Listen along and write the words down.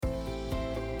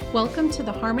Welcome to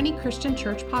the Harmony Christian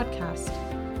Church podcast.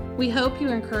 We hope you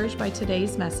are encouraged by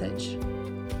today's message.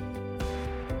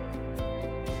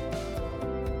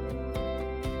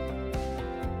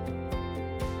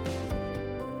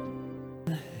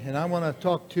 And I want to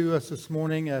talk to us this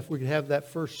morning, if we could have that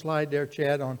first slide there,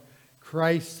 Chad, on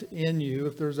Christ in you.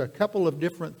 If there's a couple of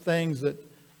different things that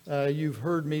you've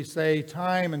heard me say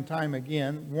time and time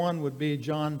again, one would be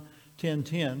John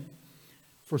 10:10.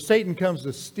 For Satan comes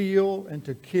to steal and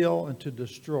to kill and to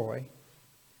destroy.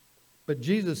 But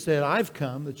Jesus said, I've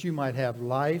come that you might have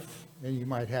life and you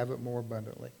might have it more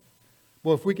abundantly.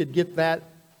 Well, if we could get that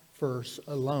verse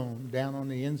alone down on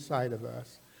the inside of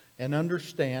us and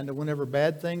understand that whenever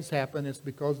bad things happen, it's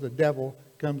because the devil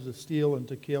comes to steal and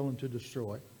to kill and to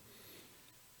destroy.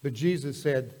 But Jesus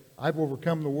said, I've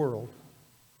overcome the world.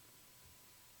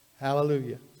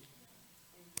 Hallelujah.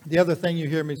 The other thing you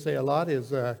hear me say a lot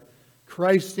is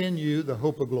Christ in you, the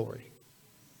hope of glory.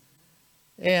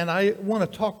 And I want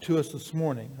to talk to us this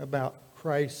morning about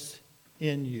Christ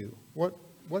in you.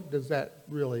 What does that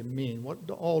really mean? What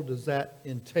all does that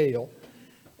entail?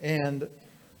 And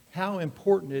how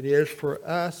important it is for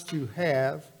us to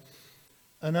have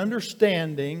an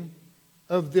understanding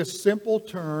of this simple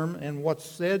term and what's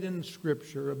said in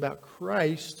Scripture about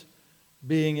Christ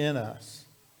being in us.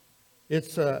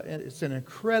 It's an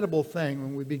incredible thing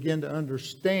when we begin to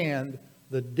understand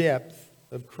the depth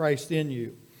of Christ in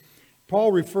you.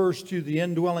 Paul refers to the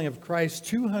indwelling of Christ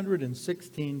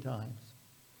 216 times.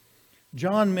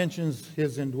 John mentions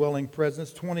his indwelling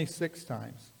presence 26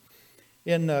 times.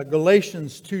 In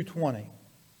Galatians 2:20,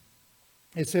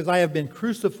 it says, I have been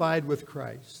crucified with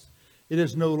Christ. It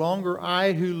is no longer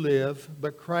I who live,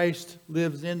 but Christ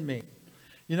lives in me.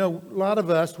 You know, a lot of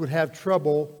us would have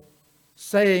trouble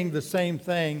saying the same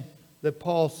thing that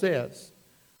Paul says.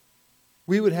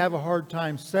 We would have a hard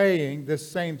time saying this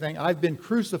same thing. I've been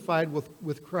crucified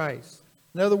with Christ.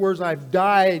 In other words, I have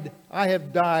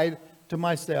died to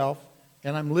myself,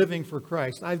 and I'm living for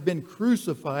Christ. I've been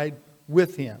crucified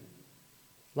with Him.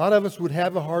 A lot of us would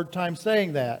have a hard time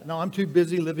saying that. No, I'm too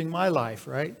busy living my life,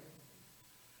 right?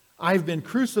 I've been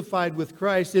crucified with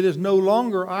Christ. It is no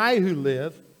longer I who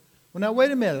live. Well, now,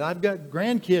 wait a minute. I've got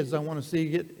grandkids I want to see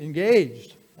get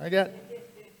engaged. I got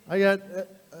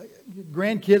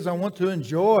grandkids I want to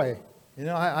enjoy. You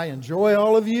know, I enjoy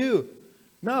all of you.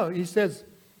 No, he says,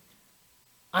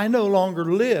 I no longer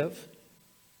live,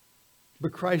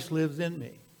 but Christ lives in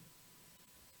me.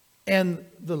 And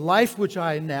the life which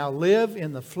I now live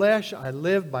in the flesh, I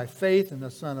live by faith in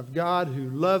the Son of God who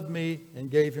loved me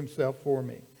and gave Himself for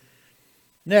me.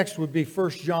 Next would be 1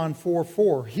 John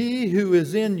 4:4. He who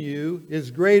is in you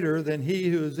is greater than he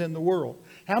who is in the world.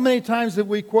 How many times have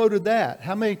we quoted that?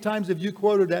 How many times have you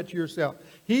quoted that to yourself?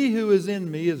 He who is in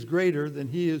me is greater than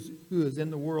who is in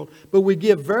the world. But we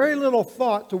give very little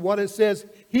thought to what it says.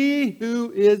 He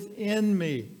who is in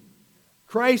me.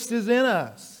 Christ is in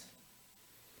us.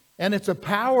 And it's a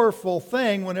powerful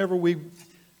thing whenever we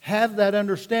have that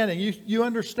understanding. You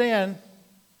understand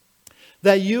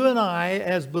that you and I,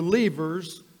 as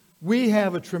believers, we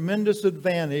have a tremendous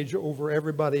advantage over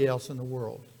everybody else in the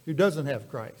world who doesn't have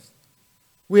Christ.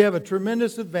 We have a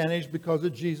tremendous advantage because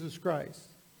of Jesus Christ.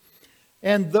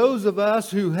 And those of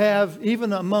us who have,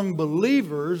 even among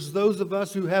believers, those of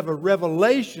us who have a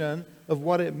revelation of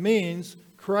what it means,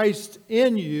 Christ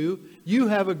in you, you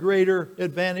have a greater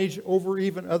advantage over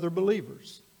even other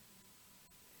believers.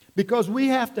 Because we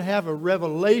have to have a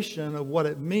revelation of what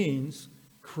it means,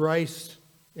 Christ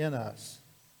in us.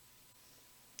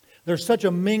 There's such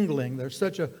a mingling. There's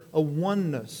such a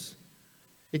oneness.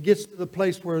 It gets to the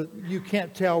place where you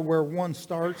can't tell where one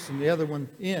starts and the other one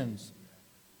ends.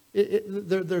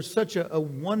 There's such a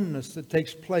oneness that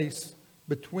takes place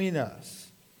between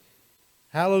us.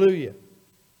 Hallelujah.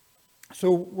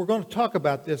 So we're going to talk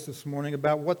about this morning,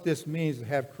 about what this means to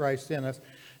have Christ in us.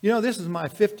 You know, this is my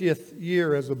 50th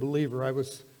year as a believer. I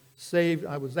was saved.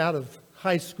 I was out of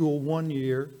high school 1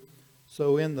 year.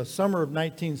 So in the summer of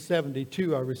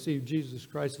 1972, I received Jesus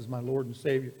Christ as my Lord and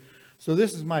Savior. So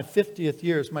this is my 50th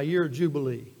year. It's my year of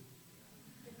Jubilee.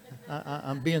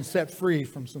 I'm being set free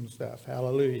from some stuff.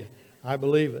 Hallelujah. I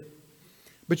believe it.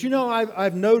 But you know,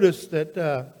 I've noticed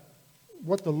that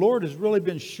what the Lord has really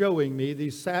been showing me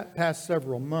these past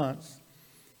several months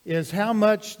is how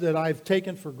much that I've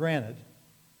taken for granted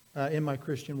in my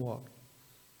Christian walk.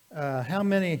 How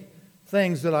many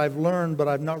things that I've learned, but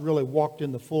I've not really walked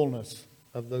in the fullness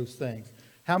of those things.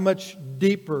 How much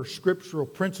deeper scriptural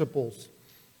principles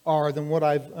are than what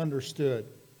I've understood.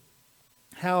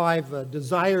 How I've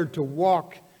desired to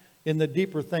walk in the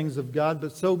deeper things of God,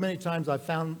 but so many times I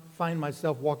find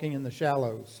myself walking in the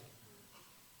shallows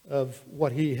of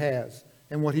what He has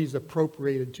and what He's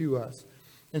appropriated to us.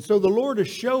 And so the Lord is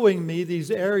showing me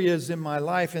these areas in my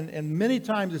life, and many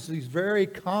times it's these very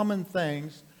common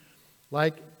things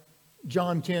like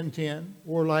John 10:10,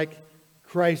 or like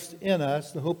Christ in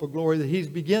us, the hope of glory, that He's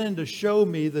beginning to show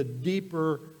me the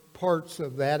deeper parts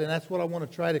of that. And that's what I want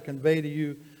to try to convey to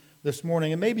you this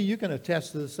morning. And maybe you can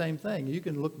attest to the same thing. You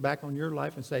can look back on your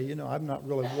life and say, you know, I've not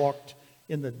really walked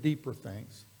in the deeper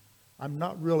things. I'm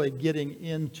not really getting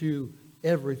into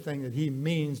everything that He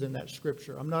means in that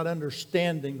Scripture. I'm not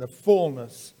understanding the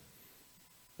fullness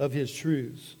of His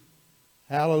truths.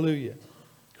 Hallelujah.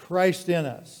 Christ in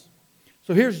us.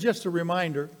 So here's just a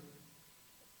reminder.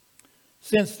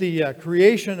 Since the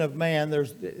creation of man,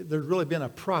 there's really been a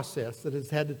process that has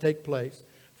had to take place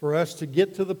for us to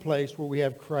get to the place where we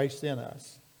have Christ in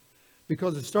us.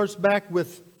 Because it starts back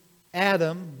with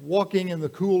Adam walking in the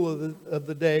cool of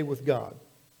the day with God.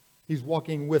 He's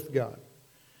walking with God.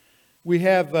 We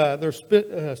have there's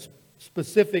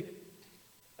specific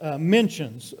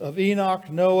mentions of Enoch,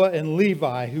 Noah, and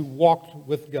Levi who walked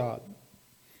with God.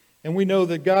 And we know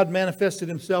that God manifested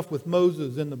Himself with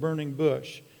Moses in the burning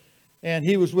bush. And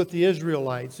He was with the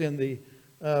Israelites in the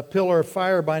pillar of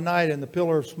fire by night and the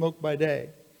pillar of smoke by day.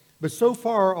 But so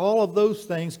far, all of those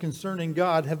things concerning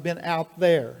God have been out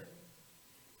there.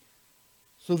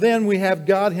 So then we have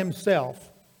God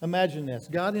Himself. Imagine this.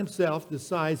 God Himself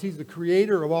decides He's the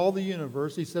creator of all the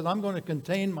universe. He said, I'm going to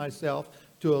contain myself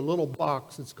to a little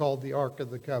box that's called the Ark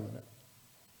of the Covenant.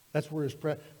 That's where His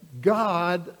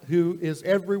God, who is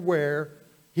everywhere,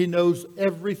 He knows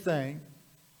everything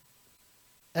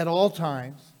at all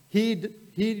times. He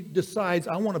decides,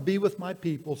 I want to be with my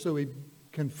people, so He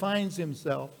confines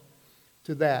Himself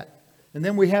to that. And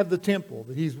then we have the temple,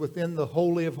 that He's within the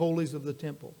Holy of Holies of the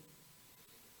temple.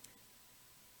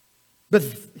 But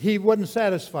He wasn't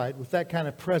satisfied with that kind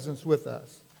of presence with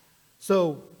us.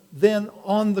 So then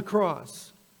on the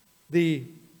cross, the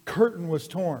curtain was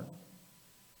torn.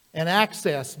 And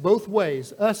access both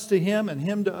ways, us to Him and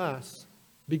Him to us,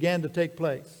 began to take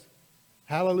place.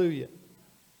 Hallelujah.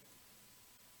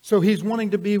 So He's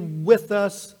wanting to be with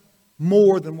us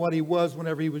more than what He was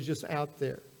whenever He was just out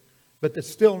there. But that's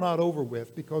still not over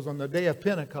with, because on the day of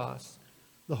Pentecost,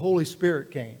 the Holy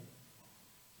Spirit came.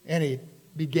 And He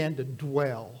began to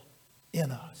dwell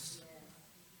in us.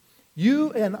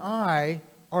 You and I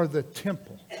are the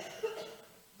temple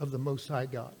of the Most High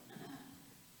God.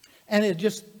 And it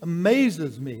just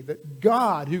amazes me that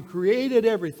God, who created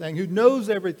everything, who knows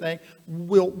everything,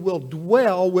 will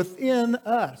dwell within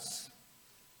us.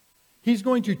 He's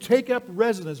going to take up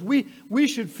residence. We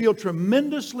should feel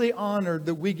tremendously honored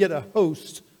that we get to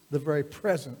host the very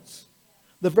presence,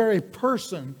 the very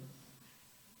person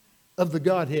of the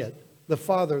Godhead, the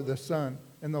Father, the Son,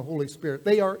 and the Holy Spirit.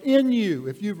 They are in you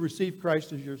if you've received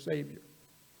Christ as your Savior.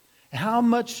 How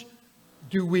much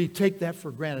do we take that for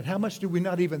granted? How much do we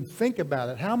not even think about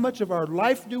it? How much of our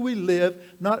life do we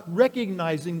live not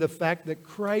recognizing the fact that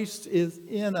Christ is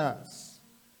in us?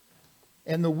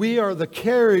 And that we are the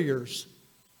carriers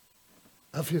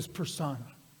of His persona.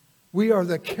 We are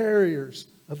the carriers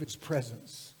of His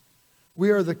presence. We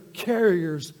are the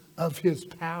carriers of His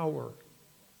power.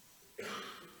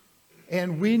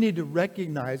 And we need to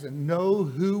recognize and know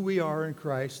who we are in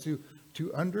Christ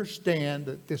to understand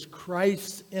that this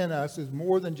Christ in us is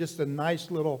more than just a nice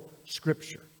little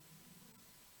scripture.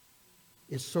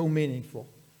 It's so meaningful.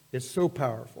 It's so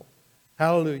powerful.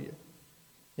 Hallelujah.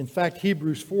 In fact,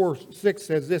 Hebrews 4:6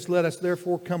 says this, let us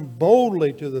therefore come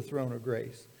boldly to the throne of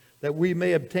grace, that we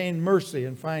may obtain mercy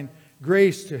and find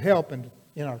grace to help in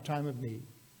our time of need.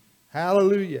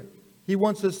 Hallelujah. He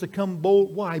wants us to come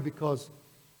bold. Why? Because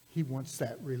He wants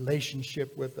that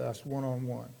relationship with us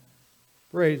one-on-one.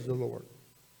 Praise the Lord.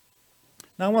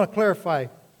 Now I want to clarify,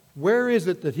 where is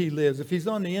it that He lives? If He's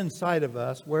on the inside of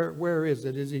us, where is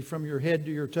it? Is He from your head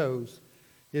to your toes?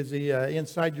 Is He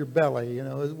inside your belly? You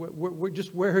know,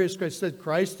 just where is Christ? It said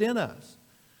Christ in us.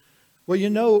 Well, you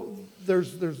know,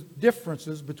 there's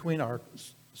differences between our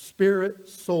spirit,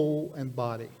 soul, and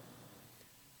body.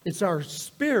 It's our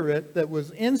spirit that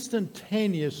was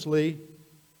instantaneously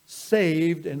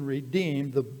saved and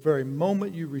redeemed the very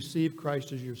moment you receive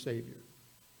Christ as your Savior.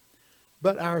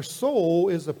 But our soul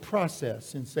is a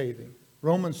process in saving.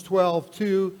 Romans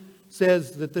 12:2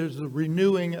 says that there's a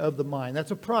renewing of the mind.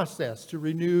 That's a process to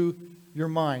renew your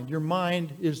mind. Your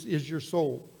mind is your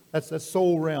soul. That's the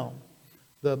soul realm.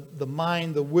 The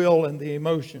mind, the will, and the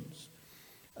emotions.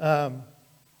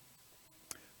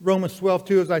 Romans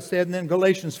 12:2, as I said, and then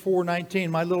Galatians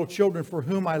 4:19, my little children, for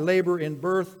whom I labor in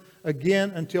birth again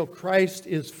until Christ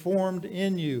is formed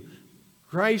in you.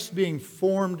 Christ being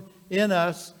formed in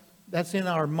us That's in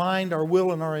our mind, our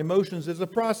will, and our emotions is a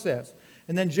process.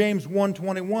 And then James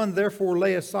 1:21, therefore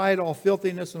lay aside all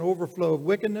filthiness and overflow of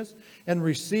wickedness, and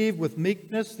receive with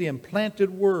meekness the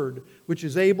implanted word, which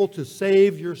is able to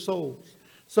save your souls.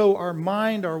 So our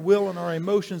mind, our will, and our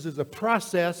emotions is a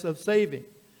process of saving.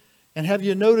 And have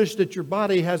you noticed that your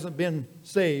body hasn't been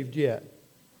saved yet?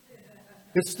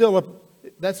 It's still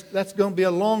that's going to be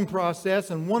a long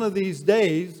process, and one of these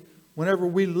days, whenever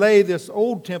we lay this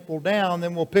old temple down,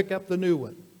 then we'll pick up the new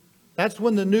one. That's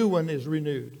when the new one is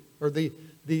renewed, or the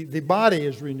body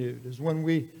is renewed, is when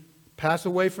we pass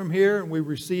away from here and we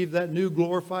receive that new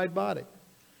glorified body.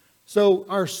 So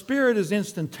our spirit is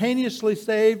instantaneously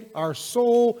saved, our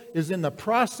soul is in the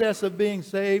process of being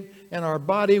saved, and our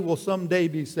body will someday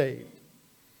be saved.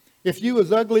 If you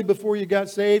was ugly before you got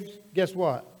saved, guess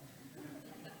what?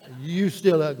 You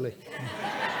still ugly.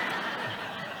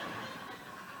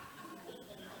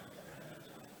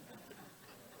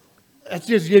 Let's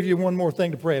just give you one more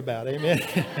thing to pray about. Amen.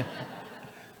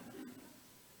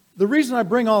 The reason I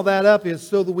bring all that up is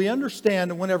so that we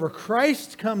understand that whenever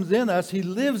Christ comes in us, He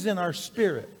lives in our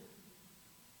spirit.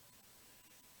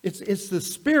 It's the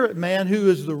spirit man who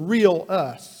is the real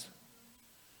us.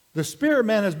 The spirit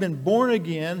man has been born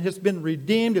again, has been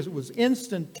redeemed. It was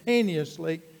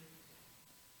instantaneously,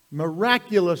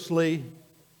 miraculously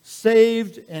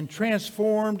saved and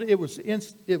transformed. It was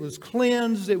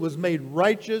cleansed. It was made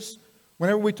righteous.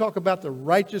 Whenever we talk about the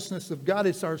righteousness of God,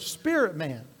 it's our spirit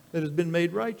man that has been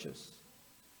made righteous.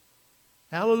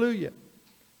 Hallelujah.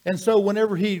 And so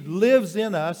whenever He lives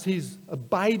in us, He's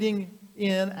abiding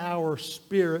in our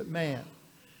spirit man.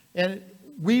 And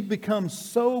we become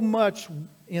so much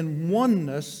in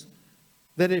oneness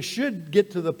that it should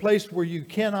get to the place where you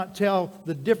cannot tell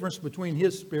the difference between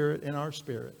His spirit and our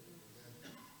spirit.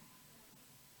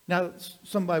 Now,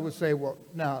 somebody would say, well,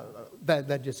 now,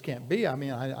 that just can't be. I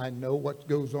mean, I know what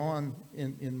goes on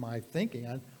in my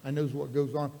thinking. I know what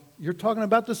goes on. You're talking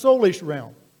about the soulish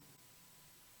realm.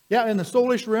 Yeah, in the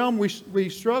soulish realm, we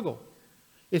struggle.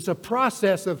 It's a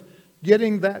process of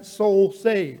getting that soul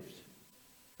saved,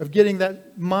 of getting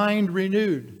that mind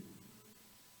renewed.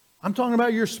 I'm talking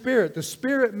about your spirit. The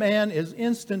spirit man is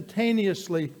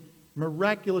instantaneously,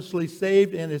 miraculously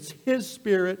saved, and it's His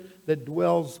spirit that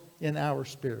dwells in our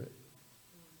spirit.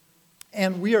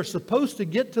 And we are supposed to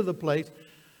get to the place,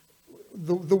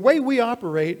 the way we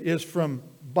operate is from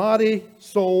body,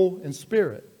 soul, and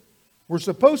spirit. We're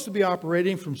supposed to be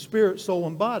operating from spirit, soul,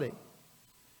 and body.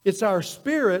 It's our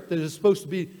spirit that is supposed to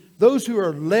be those who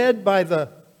are led by the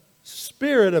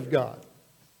Spirit of God.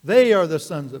 They are the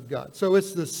sons of God. So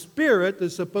it's the Spirit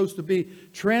that's supposed to be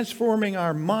transforming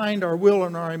our mind, our will,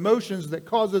 and our emotions that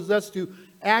causes us to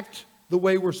act the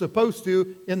way we're supposed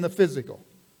to in the physical.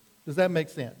 Does that make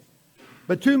sense?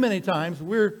 But too many times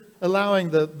we're allowing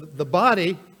the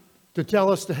body to tell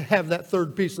us to have that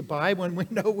third piece of pie when we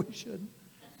know we shouldn't.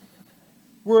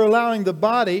 We're allowing the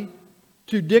body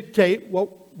to dictate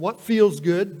what feels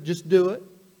good, just do it.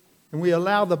 And we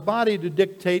allow the body to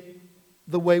dictate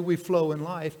the way we flow in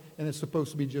life, and it's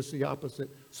supposed to be just the opposite,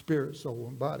 spirit, soul,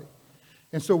 and body.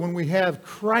 And so when we have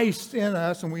Christ in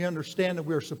us and we understand that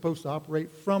we're supposed to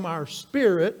operate from our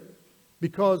spirit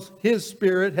because His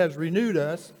Spirit has renewed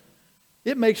us,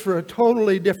 it makes for a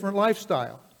totally different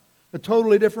lifestyle, a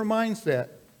totally different mindset,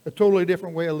 a totally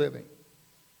different way of living.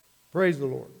 Praise the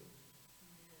Lord.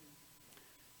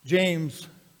 James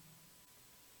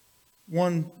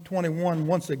 1:21,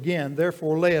 once again,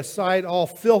 therefore lay aside all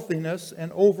filthiness and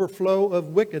overflow of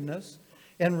wickedness,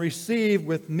 and receive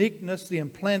with meekness the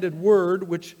implanted word,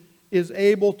 which is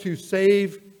able to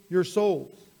save your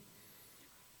souls.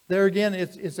 There again,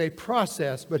 it's a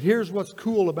process, but here's what's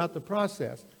cool about the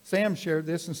process. Sam shared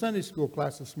this in Sunday school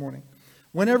class this morning.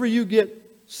 Whenever you get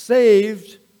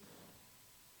saved,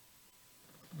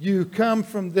 you come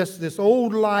from this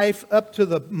old life up to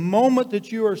the moment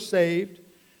that you are saved.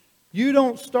 You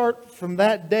don't start from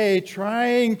that day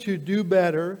trying to do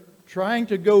better, trying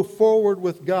to go forward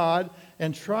with God,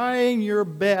 and trying your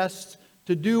best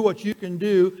to do what you can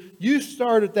do. You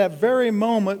start at that very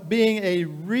moment being a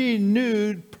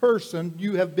renewed person.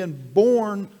 You have been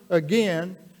born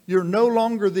again. You're no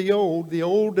longer the old. The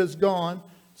old is gone.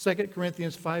 2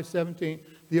 Corinthians 5:17.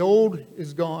 The old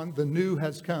is gone. The new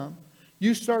has come.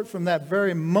 You start from that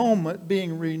very moment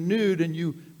being renewed, and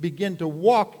you begin to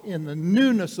walk in the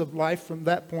newness of life from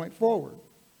that point forward.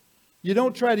 You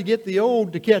don't try to get the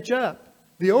old to catch up.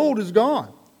 The old is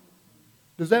gone.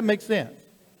 Does that make sense?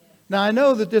 Now, I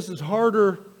know that this is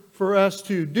harder for us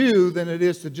to do than it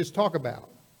is to just talk about.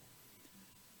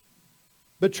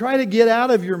 But try to get out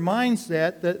of your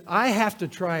mindset that I have to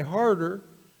try harder,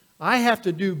 I have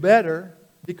to do better,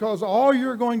 because all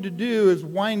you're going to do is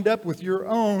wind up with your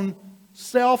own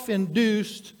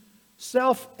self-induced,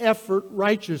 self-effort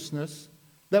righteousness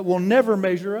that will never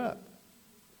measure up.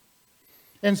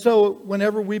 And so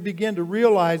whenever we begin to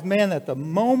realize, man, at the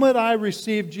moment I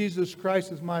received Jesus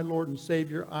Christ as my Lord and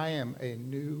Savior, I am a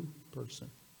new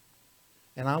person.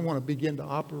 And I want to begin to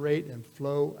operate and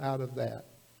flow out of that.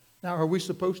 Now, are we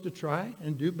supposed to try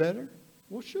and do better?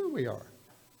 Well, sure we are.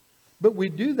 But we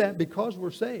do that because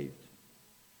we're saved.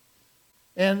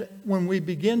 And when we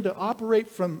begin to operate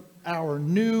from our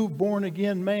new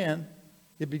born-again man,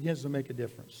 it begins to make a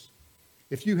difference.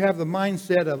 If you have the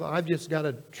mindset of, I've just got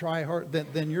to try hard,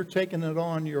 then you're taking it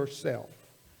on yourself.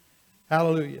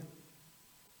 Hallelujah.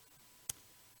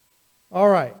 All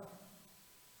right.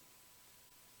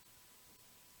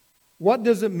 What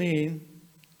does it mean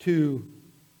to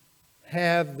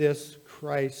have this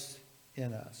Christ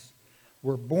in us?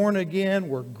 We're born again,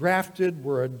 we're grafted,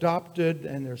 we're adopted,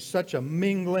 and there's such a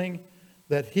mingling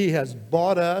that He has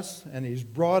bought us and He's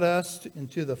brought us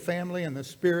into the family and the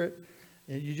Spirit.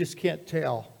 And you just can't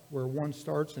tell where one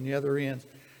starts and the other ends.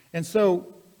 And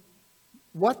so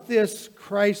what this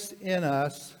Christ in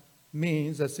us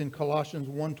means, that's in Colossians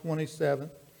 1:27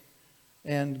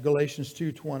 and Galatians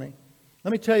 2:20.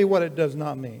 Let me tell you what it does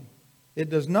not mean. It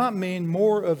does not mean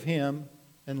more of Him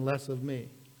and less of me.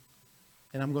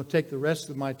 And I'm going to take the rest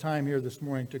of my time here this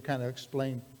morning to kind of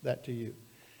explain that to you.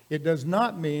 It does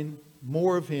not mean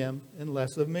more of Him and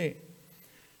less of me.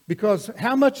 Because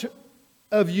how much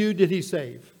of you did He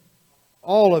save?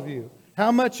 All of you.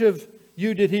 How much of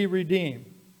you did He redeem?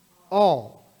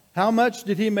 All. How much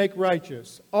did He make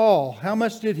righteous? All. How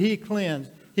much did He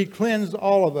cleanse? He cleansed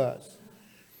all of us.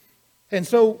 And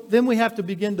so then we have to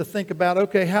begin to think about,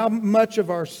 okay, how much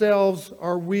of ourselves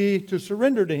are we to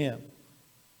surrender to Him?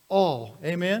 All.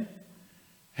 Amen?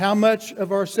 How much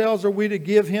of ourselves are we to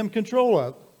give Him control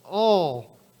of?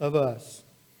 All of us.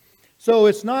 So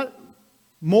it's not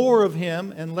more of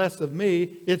Him and less of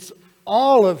me. It's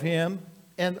all of Him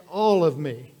and all of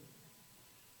me.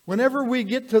 Whenever we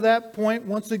get to that point,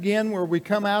 once again, where we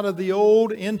come out of the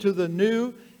old into the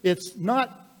new, it's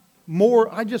not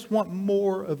more, I just want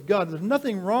more of God. There's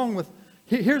nothing wrong with,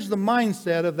 here's the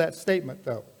mindset of that statement,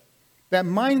 though. That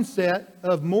mindset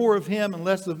of more of Him and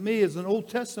less of me is an Old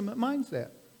Testament mindset.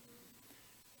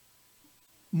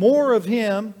 More of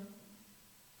Him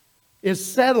is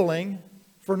settling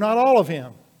for not all of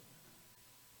Him.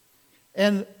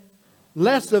 And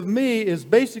less of me is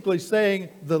basically saying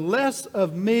the less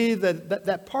of me,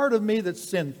 that part of me that's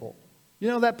sinful. You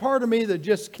know, that part of me that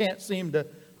just can't seem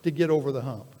to get over the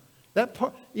hump. That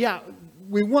part, yeah,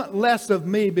 we want less of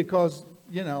me because,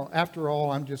 you know, after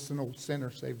all, I'm just an old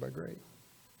sinner saved by grace.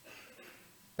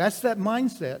 That's that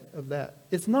mindset of that.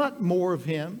 It's not more of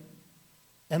Him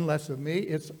and less of me.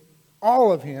 It's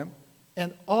all of Him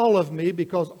and all of me,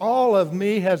 because all of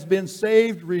me has been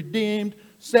saved, redeemed,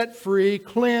 set free,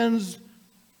 cleansed.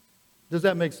 Does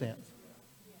that make sense?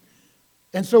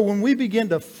 And so when we begin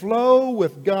to flow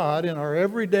with God in our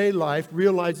everyday life,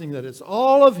 realizing that it's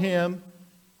all of Him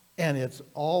and it's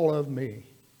all of me.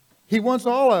 He wants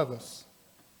all of us.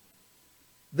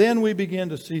 Then we begin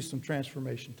to see some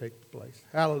transformation take place.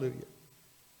 Hallelujah.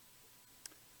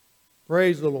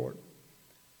 Praise the Lord.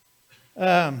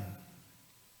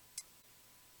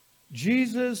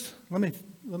 Jesus, let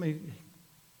me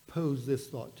pose this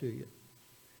thought to you.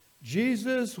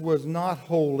 Jesus was not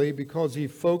holy because He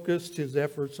focused His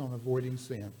efforts on avoiding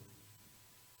sin.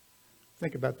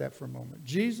 Think about that for a moment.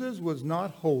 Jesus was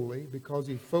not holy because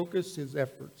He focused His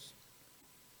efforts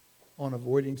on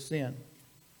avoiding sin.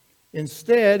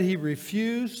 Instead, He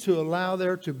refused to allow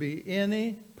there to be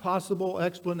any possible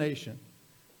explanation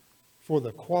for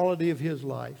the quality of His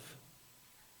life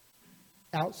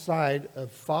outside of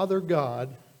Father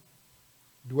God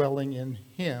dwelling in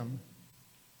Him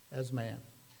as man.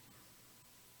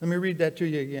 Let me read that to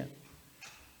you again.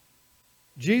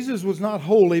 Jesus was not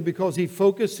holy because He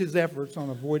focused His efforts on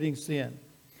avoiding sin.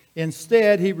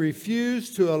 Instead, He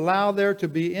refused to allow there to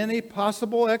be any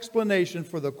possible explanation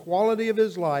for the quality of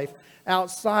His life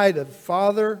outside of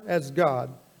Father as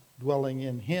God dwelling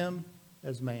in Him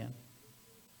as man.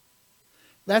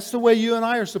 That's the way you and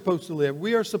I are supposed to live.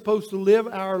 We are supposed to live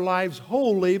our lives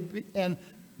wholly, and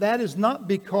that is not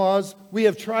because we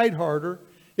have tried harder.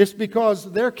 It's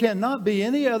because there cannot be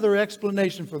any other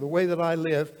explanation for the way that I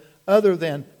live other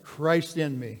than Christ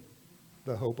in me,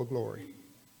 the hope of glory.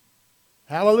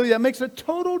 Hallelujah. That makes a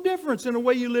total difference in the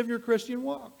way you live your Christian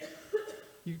walk,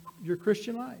 your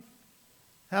Christian life.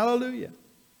 Hallelujah.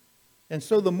 And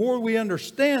so the more we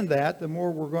understand that, the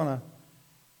more we're going to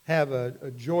have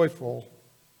a joyful,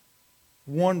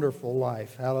 wonderful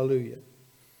life. Hallelujah.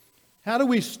 How do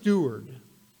we steward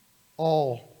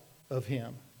all of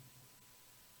Him?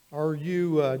 Are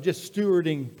you just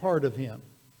stewarding part of Him?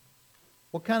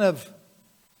 What kind of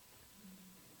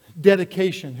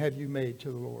dedication have you made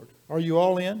to the Lord? Are you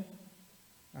all in?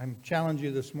 I'm challenging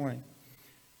you this morning.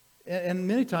 And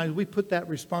many times we put that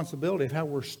responsibility of how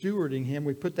we're stewarding Him,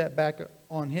 we put that back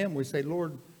on Him. We say,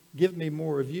 Lord, give me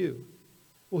more of you.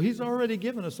 Well, He's already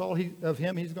given us all of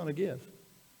Him He's going to give.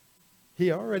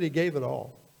 He already gave it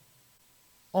all.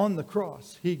 On the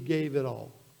cross, He gave it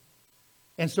all.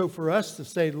 And so for us to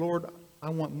say, Lord, I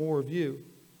want more of you,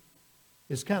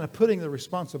 is kind of putting the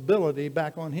responsibility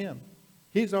back on Him.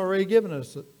 He's already given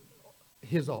us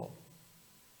His all.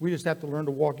 We just have to learn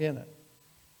to walk in it.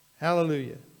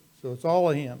 Hallelujah. So it's all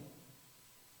of Him.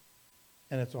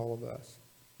 And it's all of us.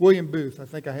 William Booth, I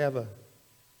think I have a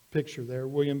picture there.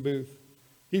 William Booth.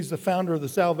 He's the founder of the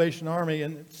Salvation Army.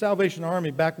 And the Salvation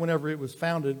Army, back whenever it was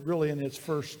founded, really in its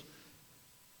first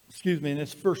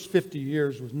 50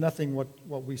 years, was nothing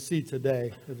what we see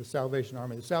today of the Salvation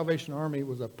Army. The Salvation Army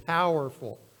was a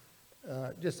powerful,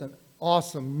 just an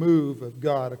awesome move of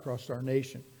God across our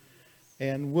nation.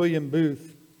 And William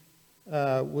Booth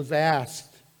was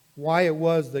asked why it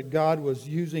was that God was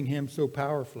using him so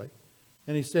powerfully.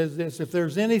 And he says this: if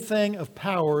there's anything of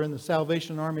power in the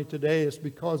Salvation Army today, it's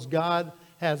because God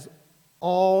has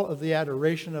all of the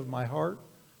adoration of my heart,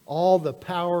 all the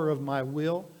power of my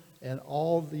will, and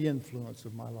all the influence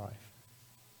of my life.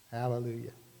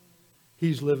 Hallelujah.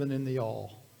 He's living in the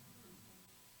all.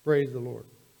 Praise the Lord.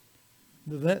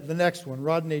 The next one,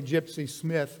 Rodney Gypsy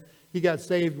Smith. He got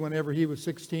saved whenever he was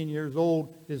 16 years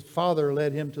old. His father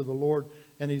led him to the Lord,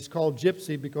 and he's called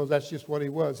Gypsy because that's just what he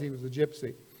was. He was a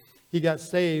gypsy. He got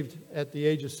saved at the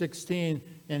age of 16,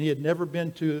 and he had never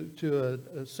been to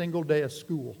a single day of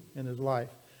school in his life.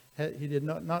 He did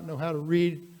not know how to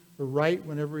read or write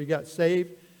whenever he got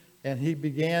saved, and he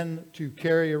began to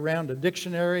carry around a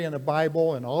dictionary and a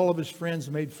Bible, and all of his friends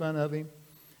made fun of him.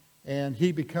 And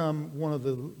he became one of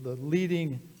the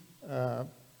leading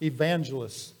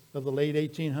evangelists of the late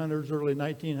 1800s, early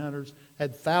 1900s,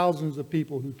 had thousands of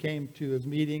people who came to his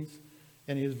meetings,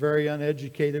 and he was very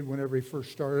uneducated whenever he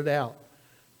first started out.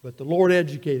 But the Lord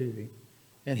educated him.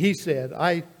 And he said,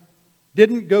 I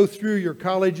didn't go through your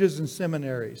colleges and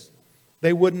seminaries.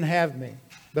 They wouldn't have me.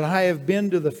 But I have been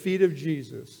to the feet of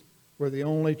Jesus, where the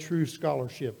only true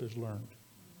scholarship is learned.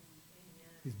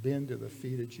 He's been to the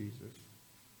feet of Jesus.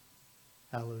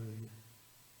 Hallelujah.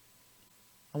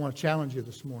 I want to challenge you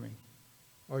this morning.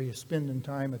 Are you spending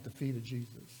time at the feet of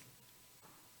Jesus?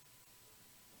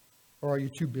 Or are you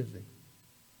too busy?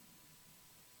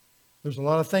 There's a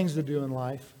lot of things to do in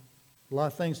life. A lot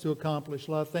of things to accomplish.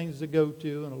 A lot of things to go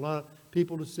to. And a lot of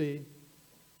people to see.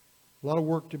 A lot of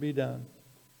work to be done.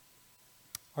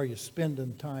 Are you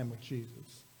spending time with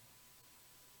Jesus?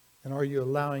 And are you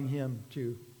allowing Him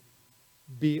to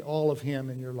be all of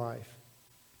Him in your life?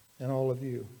 And all of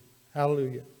you.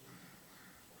 Hallelujah.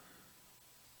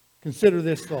 Consider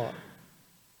this thought.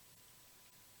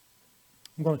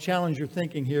 I'm going to challenge your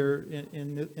thinking here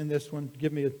in this one.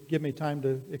 Give me time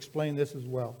to explain this as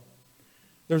well.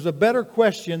 There's a better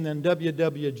question than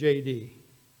WWJD.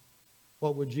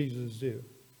 What would Jesus do?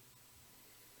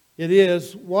 It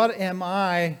is, what am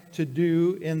I to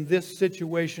do in this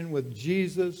situation with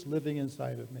Jesus living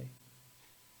inside of me?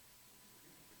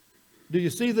 Do you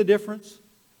see the difference?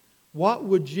 What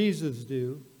would Jesus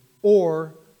do?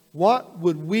 Or what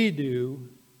would we do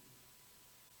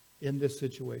in this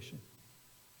situation?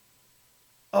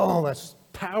 Oh, that's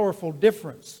a powerful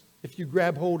difference if you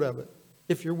grab hold of it,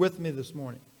 if you're with me this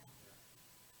morning.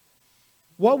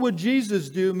 What would Jesus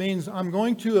do means I'm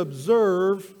going to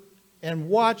observe and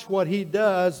watch what He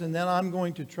does, and then I'm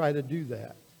going to try to do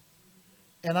that.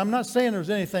 And I'm not saying there's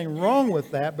anything wrong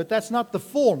with that, but that's not the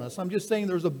fullness. I'm just saying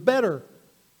there's a better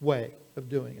way of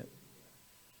doing it.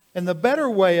 And the better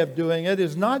way of doing it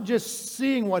is not just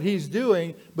seeing what He's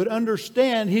doing, but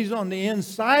understand He's on the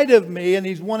inside of me and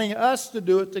He's wanting us to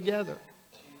do it together.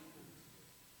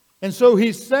 And so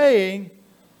He's saying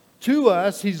to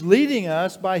us, He's leading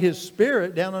us by His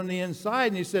Spirit down on the inside.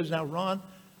 And He says, now Ron,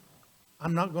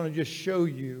 I'm not going to just show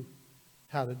you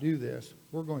how to do this.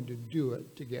 We're going to do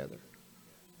it together.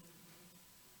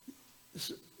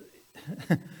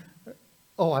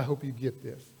 Oh, I hope you get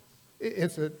this.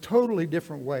 It's a totally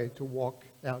different way to walk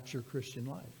out your Christian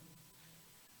life.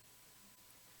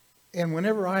 And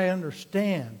whenever I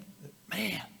understand that,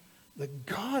 man, the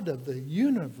God of the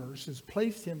universe has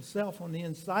placed Himself on the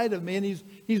inside of me, and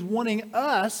He's wanting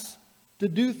us to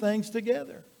do things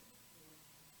together.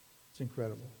 It's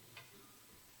incredible.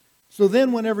 So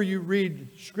then whenever you read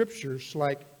scriptures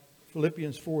like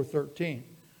Philippians 4:13,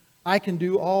 I can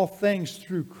do all things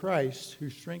through Christ who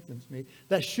strengthens me.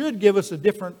 That should give us a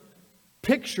different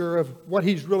picture of what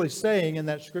he's really saying in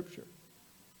that scripture.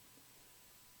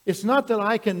 It's not that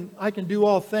I can do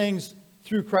all things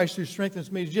through Christ who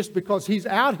strengthens me just because he's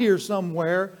out here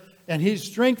somewhere and he's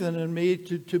strengthening me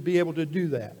to be able to do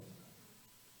that.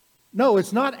 No,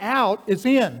 it's not out, it's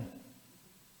in.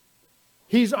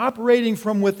 He's operating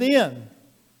from within.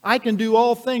 I can do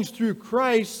all things through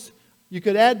Christ. You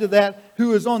could add to that,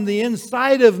 who is on the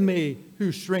inside of me,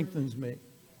 who strengthens me.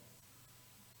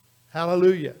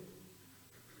 Hallelujah.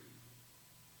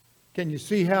 Can you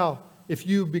see how if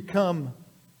you become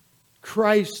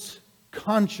Christ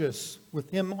conscious with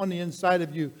him on the inside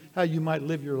of you, how you might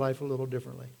live your life a little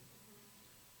differently?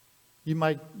 You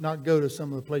might not go to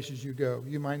some of the places you go.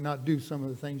 You might not do some of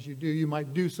the things you do. You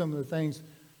might do some of the things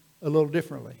a little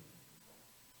differently.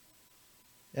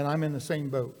 And I'm in the same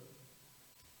boat.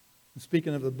 And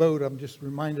speaking of the boat, I'm just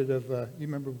reminded of, you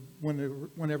remember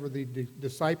whenever the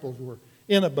disciples were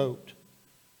in a boat.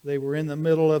 They were in the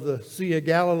middle of the Sea of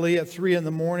Galilee at 3 in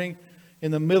the morning, in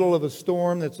the middle of a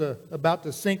storm that's about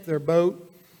to sink their boat.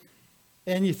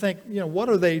 And you think, what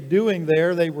are they doing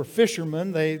there? They were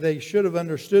fishermen. They should have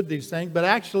understood these things. But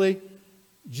actually,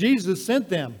 Jesus sent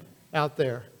them out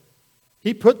there.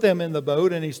 He put them in the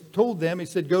boat and he told them, he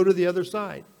said, go to the other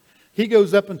side. He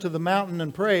goes up into the mountain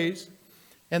and prays.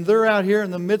 And they're out here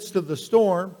in the midst of the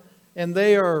storm. And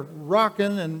they are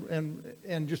rocking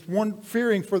and just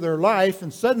fearing for their life.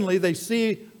 And suddenly they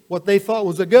see what they thought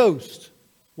was a ghost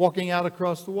walking out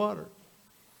across the water.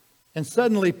 And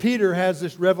suddenly Peter has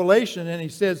this revelation and he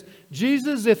says,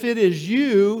 Jesus, if it is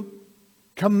you,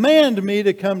 command me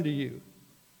to come to you.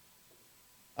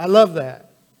 I love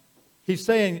that. He's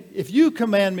saying, if you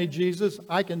command me, Jesus,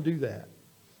 I can do that.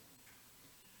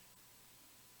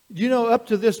 Up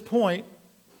to this point,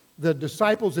 the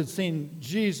disciples had seen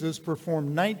Jesus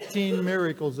perform 19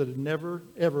 miracles that had never,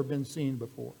 ever been seen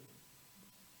before.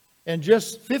 And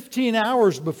just 15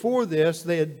 hours before this,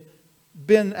 they had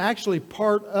been actually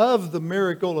part of the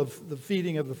miracle of the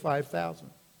feeding of the 5,000.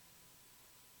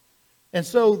 And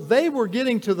so they were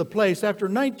getting to the place, after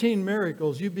 19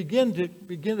 miracles, you begin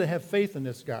to have faith in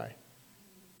this guy.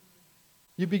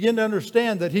 You begin to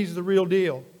understand that he's the real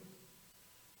deal.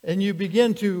 And you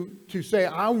begin to say,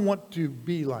 I want to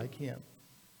be like him.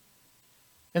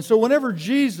 And so whenever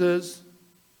Jesus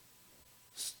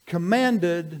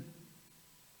commanded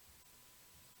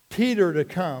Peter to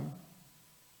come,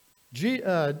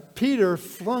 Peter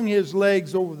flung his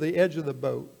legs over the edge of the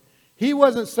boat. He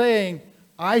wasn't saying,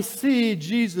 I see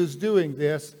Jesus doing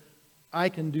this, I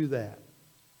can do that.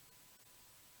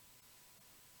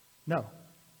 No.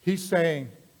 He's saying,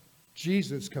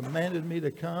 Jesus commanded me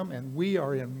to come and we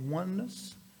are in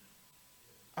oneness.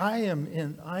 I am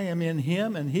in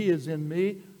him and he is in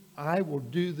me. I will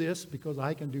do this because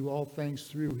I can do all things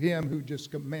through him who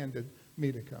just commanded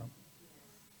me to come.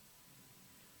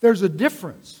 There's a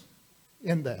difference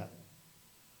in that.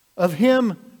 Of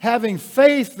him having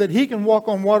faith that he can walk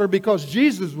on water because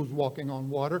Jesus was walking on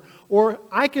water. Or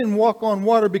I can walk on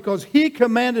water because he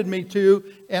commanded me to,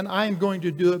 and I'm going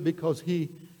to do it because he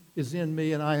is in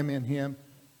me and I am in him.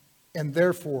 And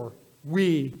therefore,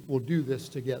 we will do this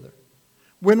together.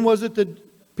 When was it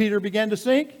that Peter began to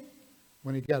sink?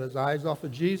 When he got his eyes off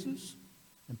of Jesus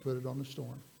and put it on the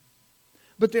storm.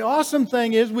 But the awesome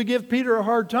thing is, we give Peter a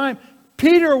hard time.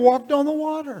 Peter walked on the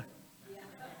water.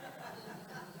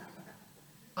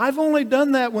 I've only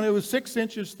done that when it was 6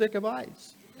 inches thick of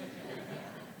ice.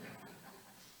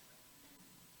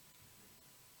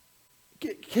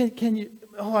 Can you?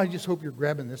 Oh, I just hope you're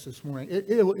grabbing this morning.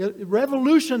 It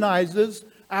revolutionizes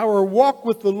our walk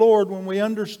with the Lord when we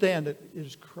understand it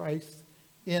is Christ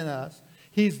in us.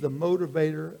 He's the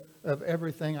motivator of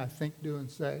everything I think, do,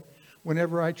 and say.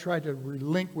 Whenever I try to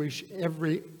relinquish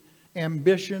every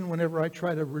ambition, whenever I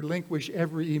try to relinquish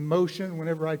every emotion,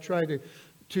 whenever I try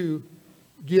to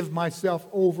give myself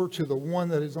over to the one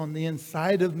that is on the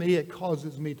inside of me, it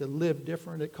causes me to live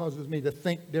different. It causes me to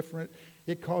think different.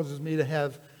 It causes me to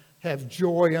have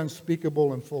joy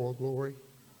unspeakable and full of glory.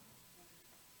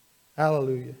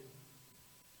 Hallelujah.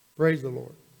 Praise the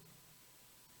Lord.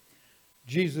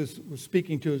 Jesus was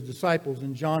speaking to his disciples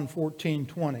in John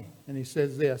 14:20, and he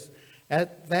says this,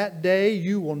 "At that day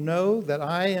you will know that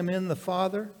I am in the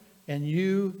Father, and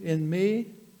you in me,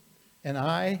 and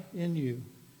I in you."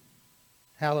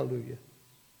 Hallelujah.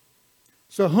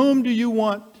 So whom do you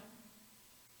want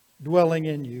dwelling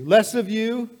in you? Less of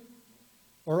you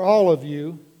or all of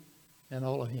you and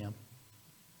all of him?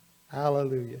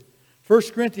 Hallelujah.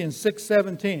 1 Corinthians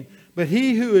 6:17. But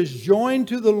he who is joined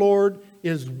to the Lord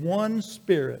is one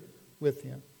spirit with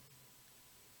him.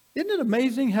 Isn't it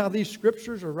amazing how these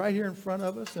scriptures are right here in front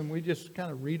of us and we just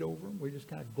kind of read over them? We just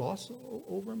kind of gloss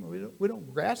over them. We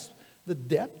don't grasp the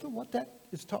depth of what that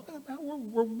is talking about.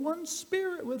 We're one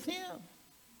spirit with Him.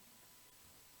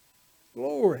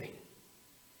 Glory.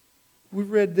 We've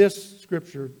read this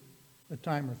scripture a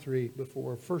time or three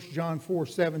before. 1 John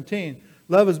 4:17.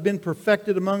 Love has been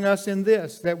perfected among us in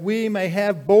this, that we may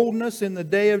have boldness in the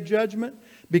day of judgment,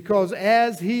 because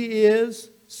as He is,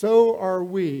 so are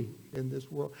we in this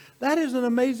world. That is an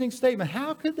amazing statement.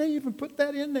 How could they even put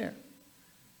that in there?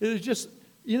 It is just,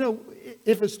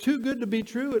 if it's too good to be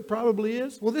true, it probably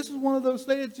is. Well, this is one of those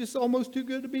things, it's just almost too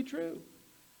good to be true.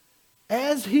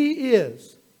 As He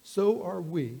is, so are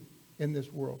we in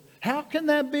this world. How can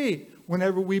that be?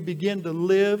 Whenever we begin to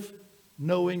live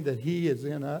knowing that He is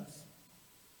in us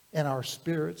and our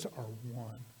spirits are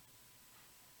one.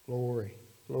 Glory,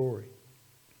 glory.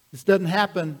 This doesn't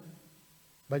happen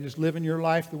by just living your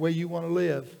life the way you want to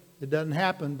live. It doesn't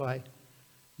happen by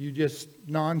you just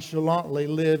nonchalantly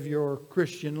live your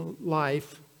Christian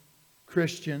life.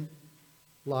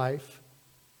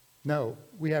 No,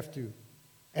 we have to.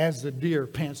 As the deer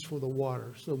pants for the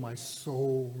water, so my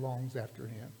soul longs after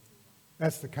Him.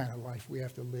 That's the kind of life we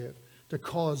have to live, to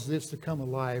cause this to come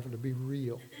alive and to be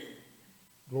real.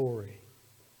 Glory.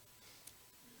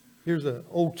 Here's an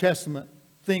Old Testament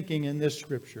thinking in this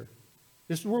scripture.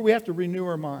 This is where we have to renew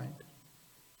our mind.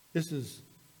 This is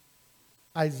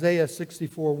Isaiah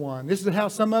 64:1. This is how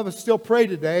some of us still pray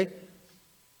today.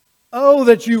 Oh,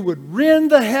 that you would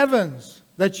rend the heavens,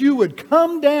 that you would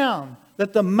come down,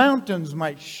 that the mountains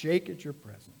might shake at your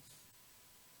presence.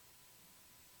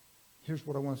 Here's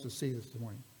what I want us to see this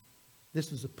morning.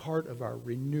 This is a part of our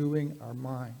renewing our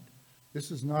mind.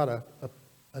 This is not a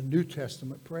New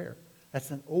Testament prayer.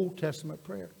 That's an Old Testament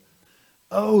prayer.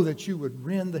 Oh, that you would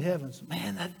rend the heavens.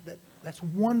 Man, that's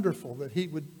wonderful that He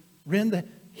would rend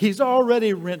He's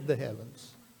already rent the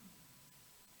heavens.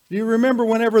 Do you remember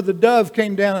whenever the dove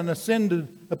came down and ascended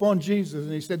upon Jesus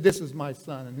and He said, "This is my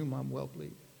Son in whom I'm well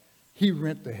pleased"? He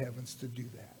rent the heavens to do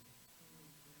that.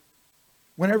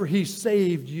 Whenever He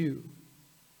saved you,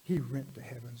 He rent the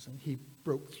heavens and He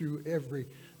broke through every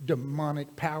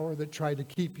demonic power that tried to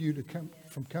keep you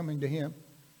from coming to Him.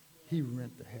 He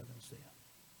rent the heavens then.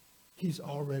 He's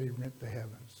already rent the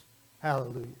heavens.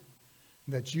 Hallelujah.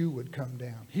 That you would come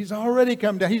down. He's already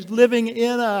come down. He's living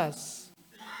in us.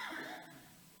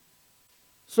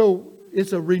 So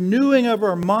it's a renewing of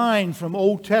our mind from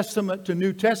Old Testament to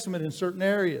New Testament in certain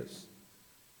areas.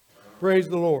 Praise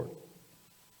the Lord.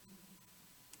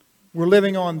 We're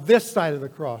living on this side of the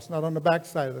cross, not on the back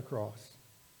side of the cross.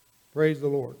 Praise the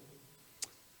Lord.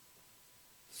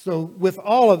 So with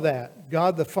all of that,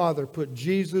 God the Father put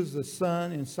Jesus the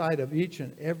Son inside of each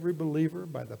and every believer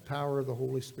by the power of the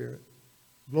Holy Spirit.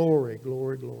 Glory,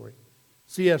 glory, glory.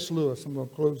 C.S. Lewis, I'm going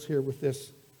to close here with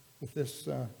this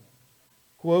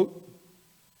quote.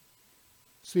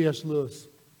 C.S. Lewis,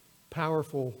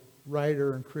 powerful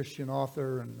writer and Christian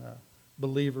author and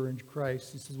believer in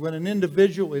Christ. He says, when an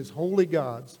individual is wholly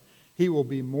God's, he will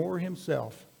be more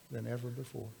himself than ever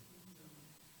before.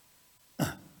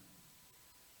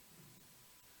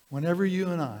 Whenever you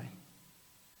and I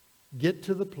get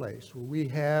to the place where we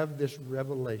have this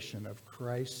revelation of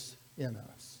Christ in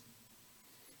us,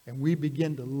 and we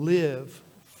begin to live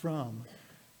from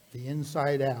the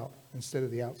inside out instead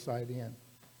of the outside in,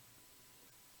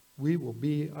 we will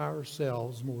be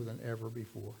ourselves more than ever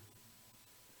before.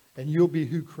 And you'll be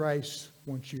who Christ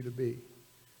wants you to be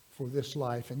for this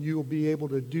life. And you'll be able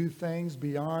to do things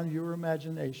beyond your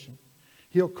imagination.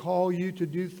 He'll call you to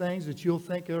do things that you'll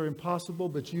think are impossible,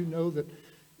 but you know that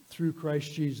through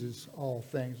Christ Jesus, all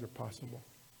things are possible.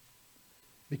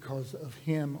 Because of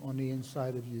Him on the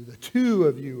inside of you. The two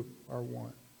of you are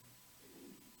one.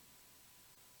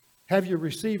 Have you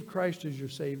received Christ as your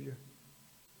Savior?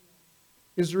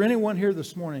 Is there anyone here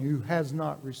this morning who has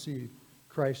not received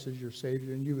Christ as your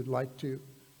Savior and you would like to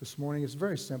this morning? It's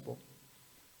very simple.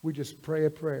 We just pray a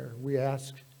prayer. We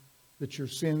ask that your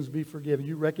sins be forgiven.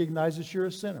 You recognize that you're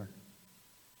a sinner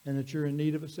and that you're in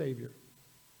need of a Savior.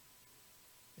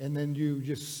 And then you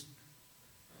just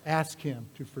ask Him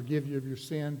to forgive you of your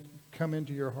sin, come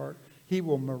into your heart. He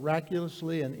will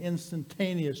miraculously and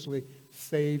instantaneously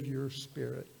save your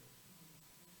spirit.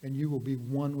 And you will be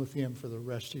one with Him for the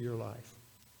rest of your life.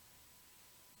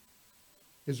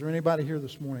 Is there anybody here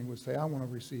this morning who would say, I want to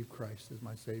receive Christ as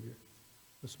my Savior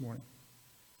this morning?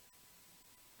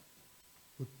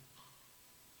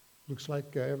 Looks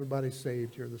like everybody's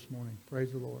saved here this morning.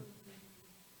 Praise the Lord.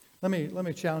 Let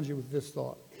me challenge you with this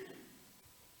thought.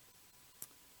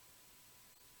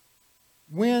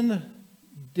 When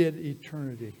did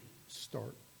eternity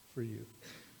start for you?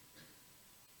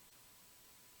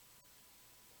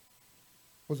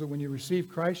 Was it when you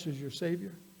received Christ as your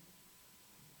Savior?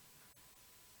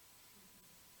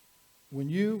 When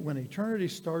eternity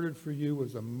started for you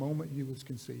was the moment you was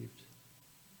conceived.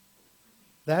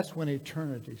 That's when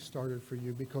eternity started for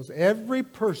you, because every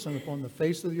person upon the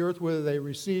face of the earth, whether they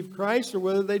receive Christ or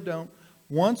whether they don't,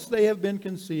 once they have been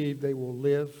conceived, they will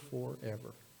live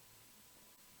forever.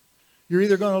 You're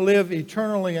either going to live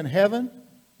eternally in heaven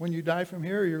when you die from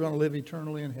here, or you're going to live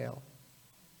eternally in hell.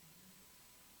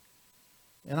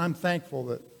 And I'm thankful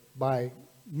that by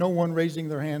no one raising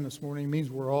their hand this morning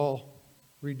means we're all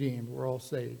redeemed. We're all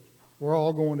saved. We're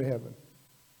all going to heaven.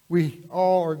 We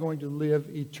all are going to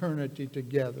live eternity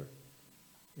together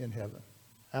in heaven.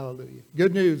 Hallelujah.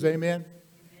 Good news. Amen?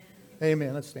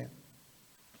 Amen. Let's stand.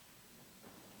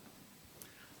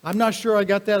 I'm not sure I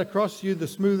got that across to you the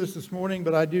smoothest this morning,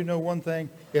 but I do know one thing.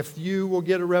 If you will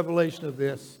get a revelation of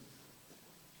this,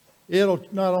 it'll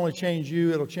not only change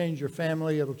you, it'll change your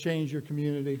family, it'll change your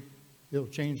community, it'll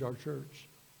change our church.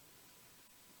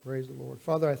 Praise the Lord.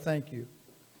 Father, I thank you.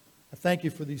 I thank you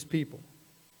for these people.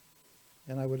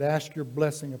 And I would ask your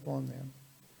blessing upon them.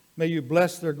 May you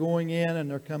bless their going in and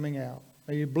their coming out.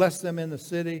 May you bless them in the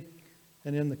city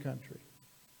and in the country.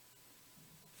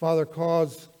 Father,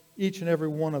 cause each and every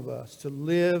one of us to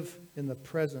live in the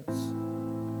presence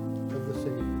of the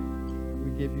Savior. We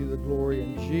give you the glory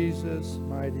in Jesus'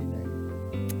 mighty name.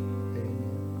 Amen.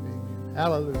 Amen.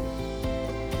 Hallelujah.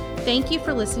 Thank you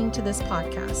for listening to this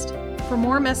podcast. For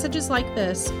more messages like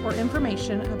this or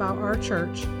information about our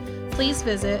church, please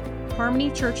visit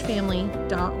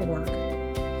harmonychurchfamily.org.